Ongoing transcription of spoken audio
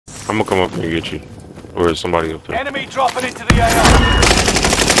I'm gonna come up and get you. Or is somebody up there? Enemy dropping into the AR.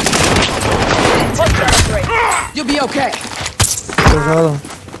 You'll be okay.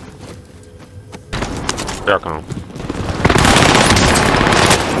 There I come.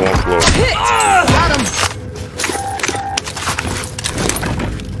 One floor. Hit! Got him!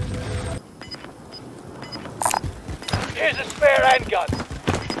 Here's a spare handgun.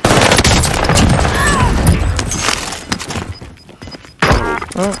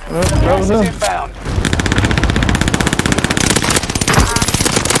 That was him. Inbound.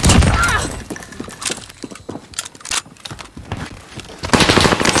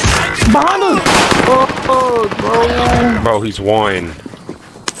 Behind us! Oh, bro. Bro, he's one.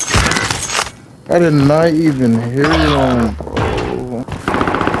 I did not even hear him, bro.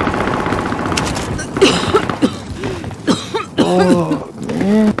 Oh,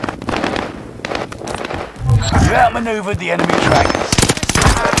 man. You outmaneuvered the enemy trackers.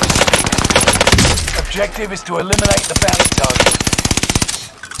 Objective is to eliminate the bounty target.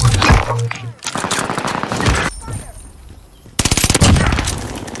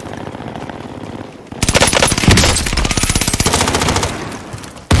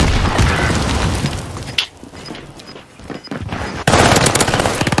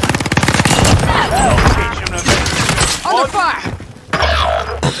 Under fire!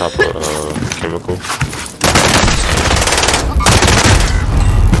 On top of chemical.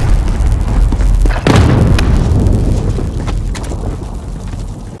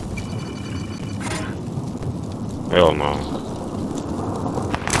 Hell no.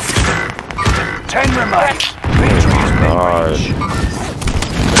 10 remain. Victory has been reached.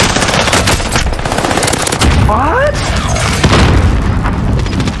 What?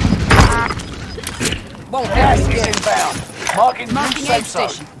 Won't Gas happen is again. inbound. Marking new Marking safe aid zone.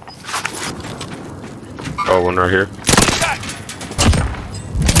 station. Oh, one right here.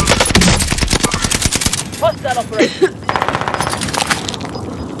 Hostile operation.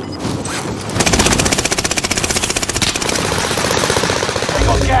 We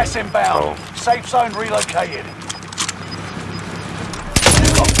got gas inbound. Oh. Safe zone relocated. We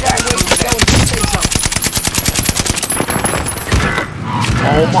got gas moving.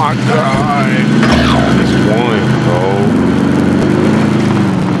 Oh my god. It's one, bro.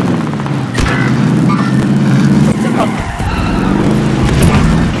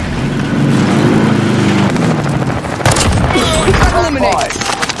 Eliminate.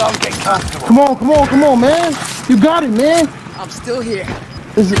 Don't get comfortable. Come on, man. You got it, man. I'm still here.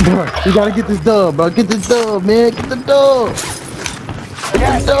 This is, bro, you gotta get this dub, bro. Get this dub, man. Get the dub.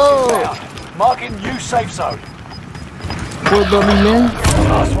 Gas is dub. inbound. Marking new safe zone. What about me, man?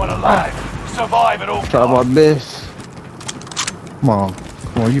 Last one alive. Survive at all Try my costs. best. Come on,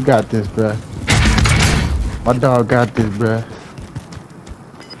 you got this, bro. My dog got this, bro.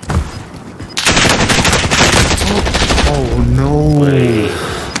 Oh no!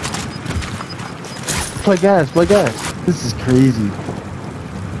 Play gas. This is crazy.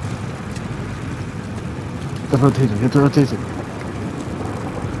 Hit the rotation.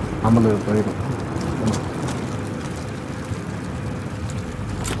 I'm a little later.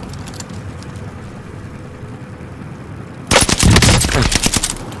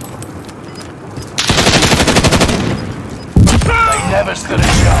 They never stood a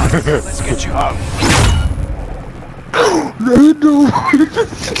chance. Let's get you home.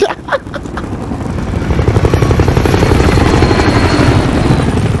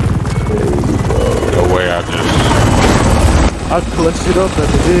 No way I clutched it up at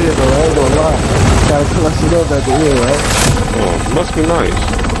the end, though. I ain't gonna lie. Gotta clutch it up at the end, right? Oh, must be nice.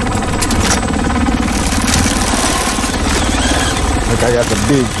 Like I got the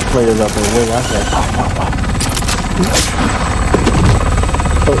big players out there wing. I said, pop, pop, pop.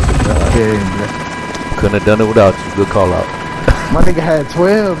 Couldn't have done it without you. Good call out. My nigga had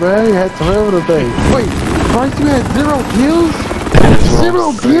 12, bro. He had 12 of the thing. Wait, Bryce, you had 0 kills?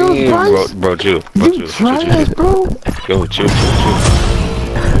 0 kills, Bryce? Bro, chill. You trash, bro. Yo, chill.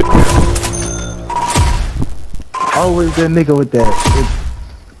 Always that nigga with that.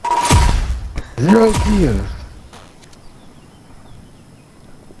 0 kills.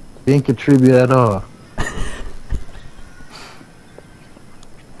 Didn't contribute at all.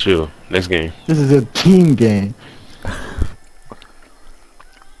 Chill. Next game. This is a team game.